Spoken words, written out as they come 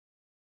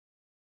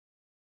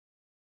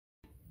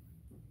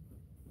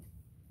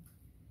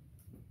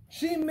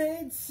She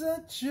made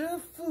such a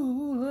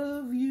fool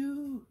of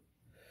you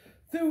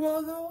through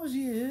all those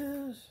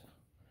years.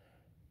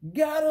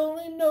 God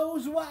only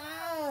knows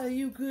why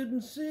you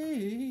couldn't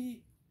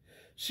see.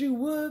 She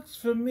works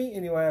for me.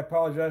 Anyway, I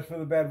apologize for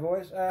the bad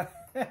voice. I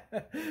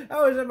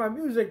always have my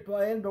music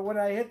playing, but when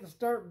I hit the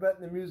start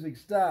button, the music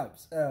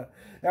stops. That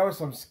was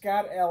some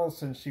Scott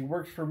Ellison, She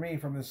Works for Me,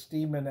 from the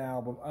Steamin'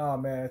 album. Oh,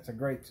 man, it's a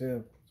great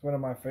tune. It's one of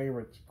my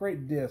favorites.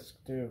 Great disc,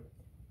 too.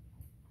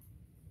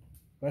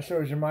 That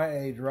shows you my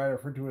age, right? I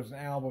referred to it as an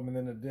album and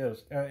then a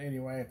disc.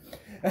 Anyway,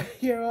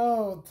 your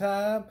old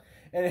time.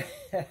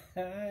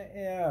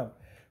 Yeah.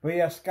 But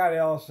yeah, Scott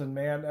Ellison,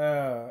 man.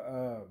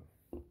 A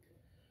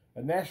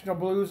national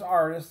blues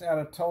artist out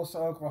of Tulsa,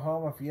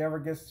 Oklahoma. If he ever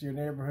gets to your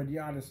neighborhood, you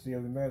ought to see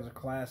him. The man's a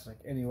classic.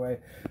 Anyway,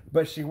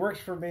 but She Works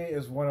for Me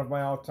is one of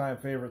my all-time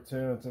favorite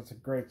tunes. It's a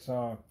great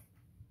song.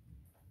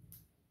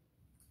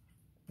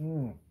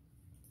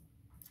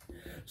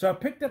 So I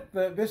picked up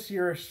this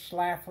year's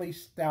Schlafly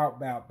Stout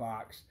Bout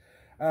box.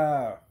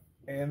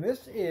 And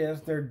this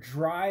is their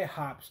dry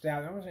hop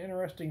stout. That was an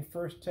interesting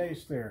first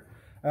taste there.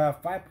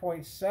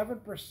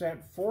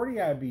 5.7%, 40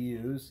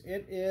 IBUs.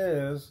 It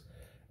is...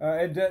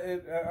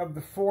 of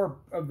the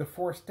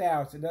four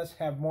stouts, it does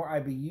have more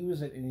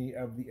IBUs than any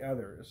of the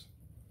others.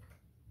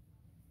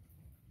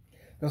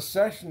 The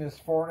session is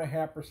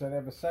 4.5%. They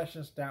have a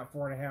session stout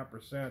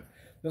 4.5%.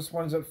 This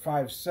one's at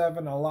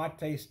 5.7, a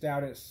latte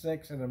stout at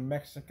 6, and a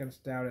Mexican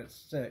stout at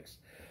 6.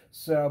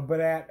 So, but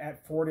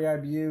at 40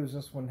 IBUs,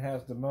 this one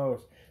has the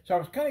most. So I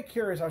was kind of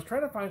curious. I was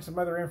trying to find some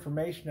other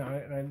information on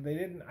it,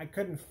 and I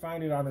couldn't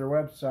find it on their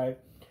website.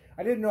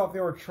 I didn't know if they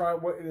were trying.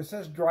 It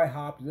says dry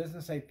hopped. It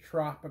doesn't say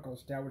tropical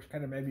stout, which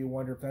kind of made me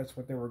wonder if that's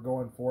what they were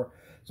going for.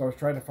 So I was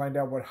trying to find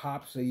out what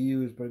hops they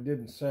used, but it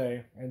didn't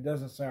say. And it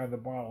doesn't say on the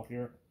bottle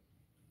here.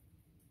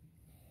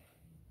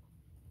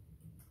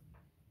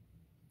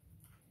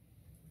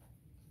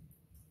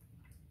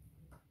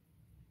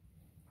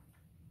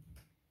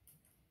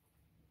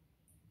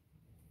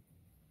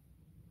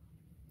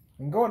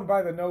 And going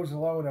by the nose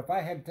alone, if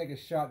I had to take a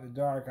shot in the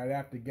dark, I'd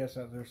have to guess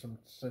that there's some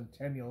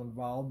Centennial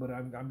involved, but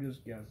I'm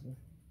just guessing.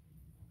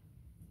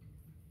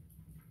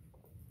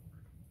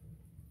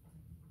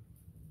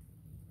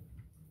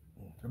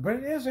 But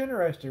it is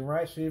interesting,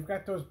 right? So you've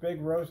got those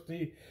big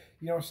roasty,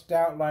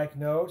 stout-like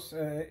notes,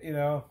 and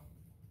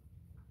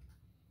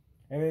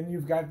then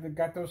you've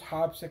got those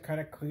hops that kind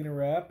of clean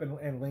her up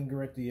and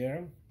linger at the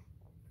end.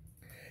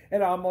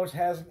 It almost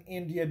has an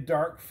India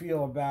dark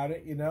feel about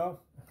it,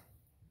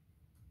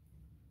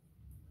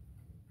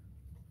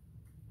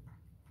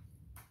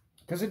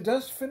 Because it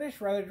does finish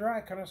rather dry.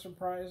 It kind of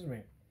surprised me.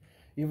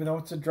 Even though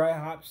it's a dry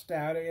hop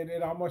stout,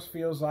 it almost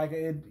feels like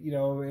it,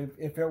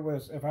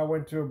 if I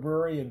went to a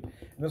brewery and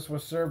this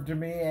was served to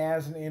me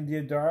as an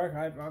India dark,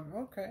 I'm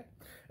okay.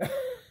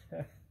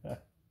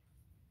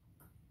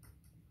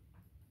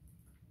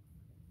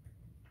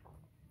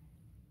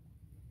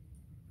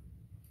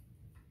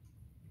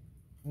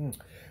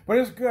 But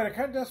it's good. It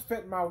kind of does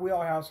fit in my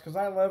wheelhouse because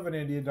I love an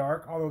India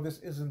dark, although this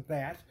isn't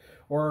that,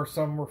 or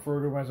some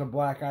refer to them as a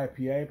black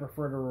IPA.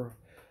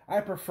 I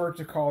prefer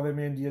to call them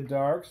India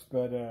darks,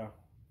 but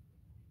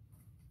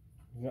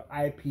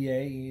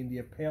IPA,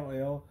 India Pale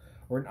Ale,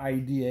 or an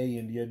IDA,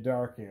 India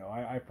Dark Ale.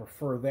 I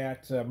prefer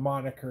that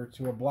moniker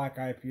to a black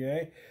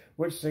IPA,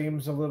 which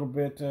seems a little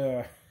bit,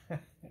 it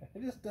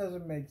just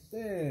doesn't make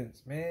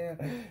sense,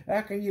 man.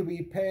 How can you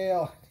be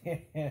pale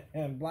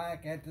and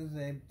black at the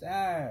same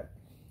time?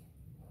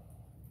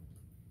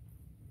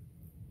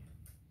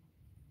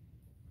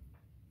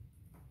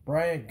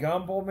 Brian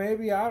Gumble,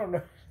 maybe? I don't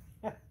know.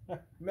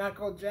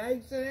 Michael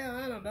Jackson?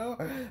 I don't know.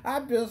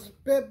 I'm just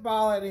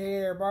spitballing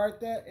here,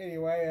 Martha.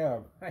 Anyway,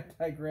 I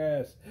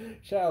digress.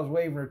 Shadow's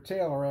waving her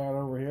tail around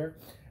over here.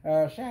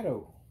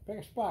 Shadow, pick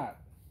a spot.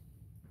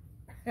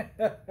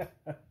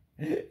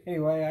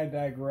 Anyway, I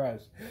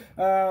digress.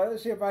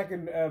 Let's see if I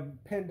can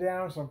pin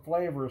down some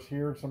flavors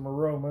here, some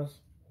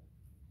aromas.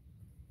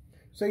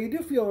 So you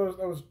do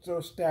feel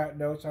those stout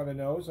notes on the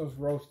nose, those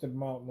roasted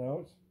malt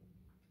notes.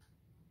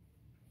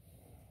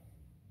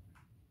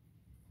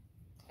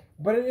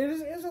 But it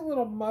is a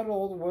little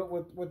muddled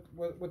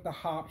with the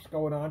hops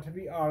going on, to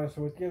be honest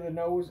with you. The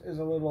nose is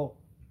a little...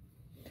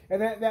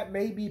 And that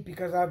may be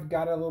because I've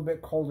got it a little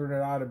bit colder than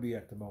it ought to be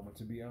at the moment,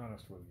 to be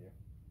honest with you.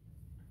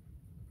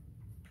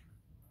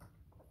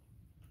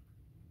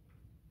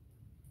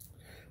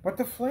 But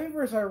the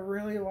flavors I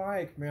really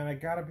like, man. I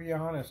gotta be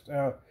honest.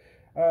 Again,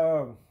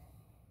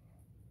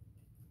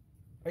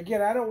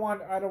 I don't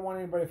want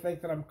anybody to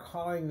think that I'm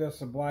calling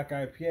this a black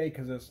IPA,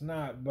 because it's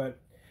not. But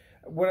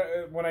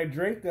when I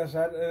drink this,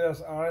 that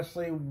is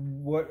honestly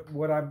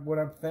what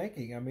I'm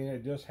thinking. I mean,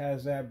 it just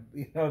has that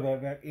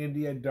that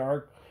India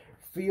dark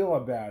feel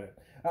about it.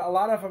 A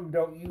lot of them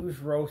don't use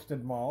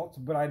roasted malts,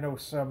 but I know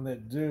some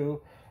that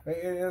do.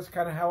 It is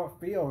kind of how it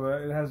feels.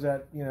 It has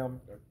that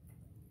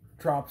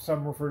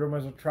some refer to them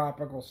as a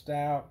tropical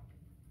stout.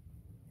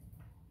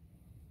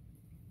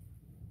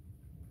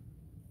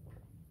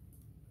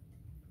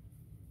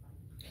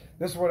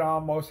 This one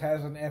almost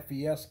has an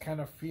FES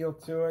kind of feel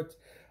to it.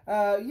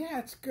 Yeah,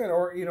 it's good.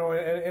 Or,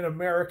 an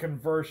American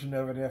version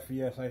of an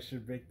FES, I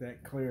should make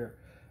that clear.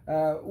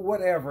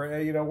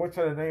 Whatever. What's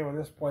the name of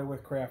this point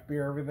with craft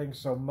beer? Everything's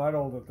so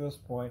muddled at this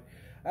point.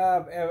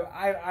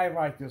 I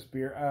like this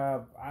beer.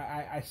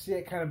 I see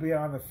it kind of being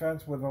on the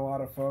fence with a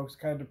lot of folks.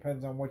 Kind of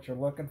depends on what you're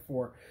looking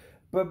for.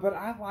 But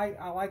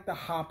I like the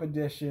hop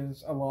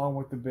additions along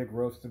with the big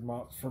roasted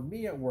malts. For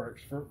me, it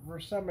works. For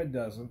some, it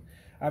doesn't.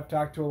 I've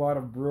talked to a lot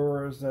of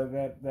brewers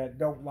that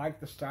don't like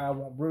the style,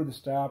 won't brew the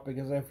style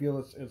because they feel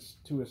it's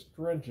too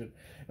astringent.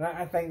 And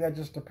I think that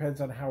just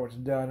depends on how it's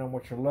done and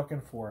what you're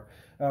looking for.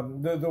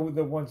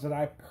 The ones that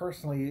I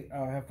personally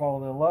have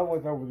fallen in love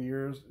with over the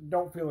years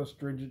don't feel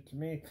astringent to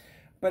me.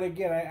 But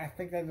again, I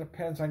think that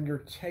depends on your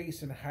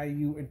taste and how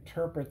you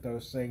interpret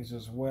those things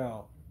as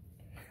well.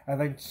 I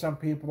think some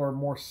people are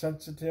more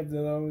sensitive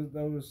to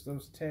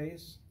those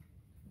tastes.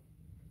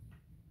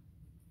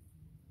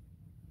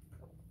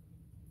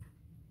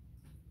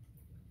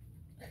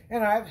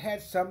 And I've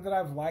had some that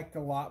I've liked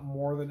a lot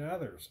more than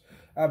others.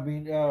 I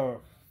mean,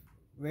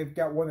 they've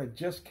got one that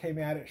just came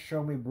out at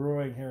Show Me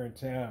Brewing here in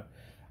town.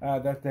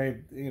 That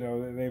they've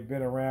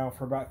been around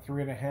for about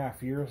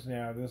 3.5 years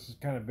now. This has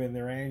kind of been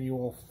their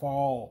annual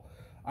fall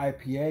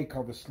IPA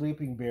called the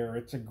Sleeping Bear.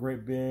 It's a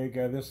great big.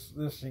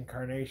 This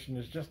incarnation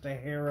is just a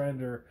hair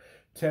under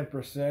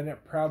 10%. It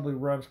probably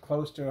runs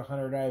close to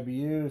 100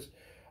 IBUs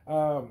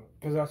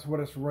because that's what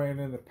it's ran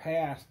in the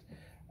past.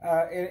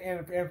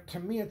 And to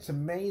me, it's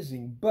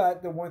amazing.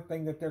 But the one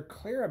thing that they're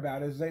clear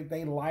about is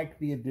they like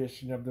the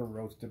addition of the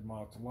roasted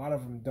malts. A lot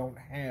of them don't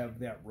have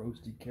that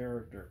roasty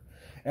character.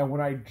 And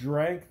when I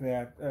drank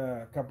that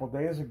a couple of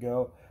days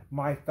ago,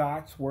 my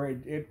thoughts were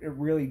it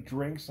really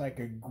drinks like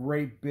a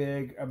great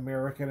big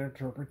American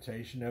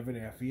interpretation of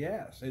an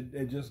FES.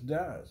 It just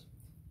does.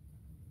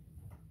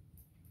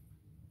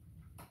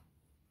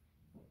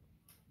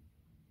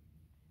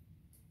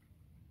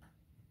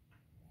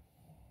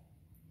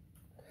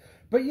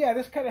 But yeah,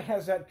 this kind of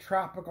has that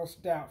tropical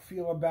stout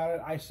feel about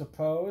it, I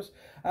suppose.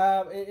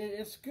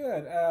 It's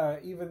good,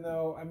 even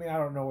though, I mean, I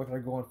don't know what they're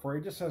going for.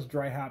 It just says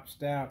dry hop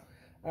stout.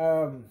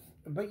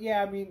 But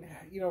yeah, I mean,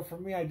 for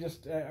me, I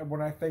just,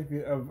 when I think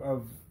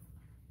of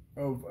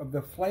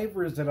the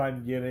flavors that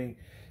I'm getting,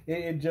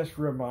 it just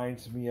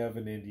reminds me of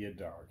an India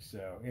Dark.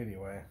 So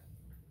anyway.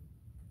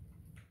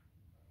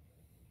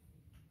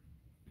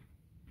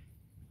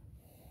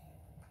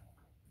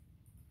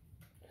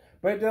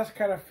 But it does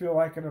kind of feel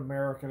like an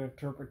American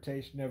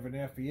interpretation of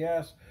an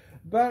FES.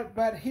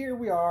 But here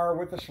we are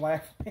with the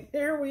Schlafly.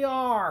 Here we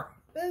are.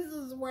 This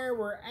is where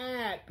we're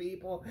at,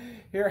 people.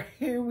 Here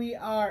we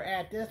are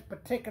at this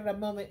particular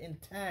moment in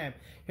time.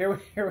 Here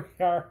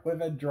we are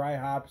with a dry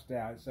hop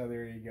stout. So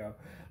there you go.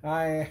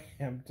 I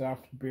am Tom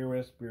the Beer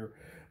Whisperer.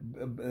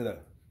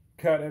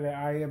 Cut it.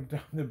 I am Tom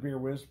the Beer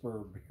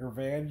Whisperer, beer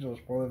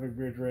evangelist, prolific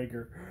beer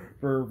drinker,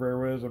 beer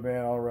wisdom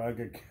man, all around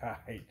good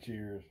guy.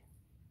 Cheers.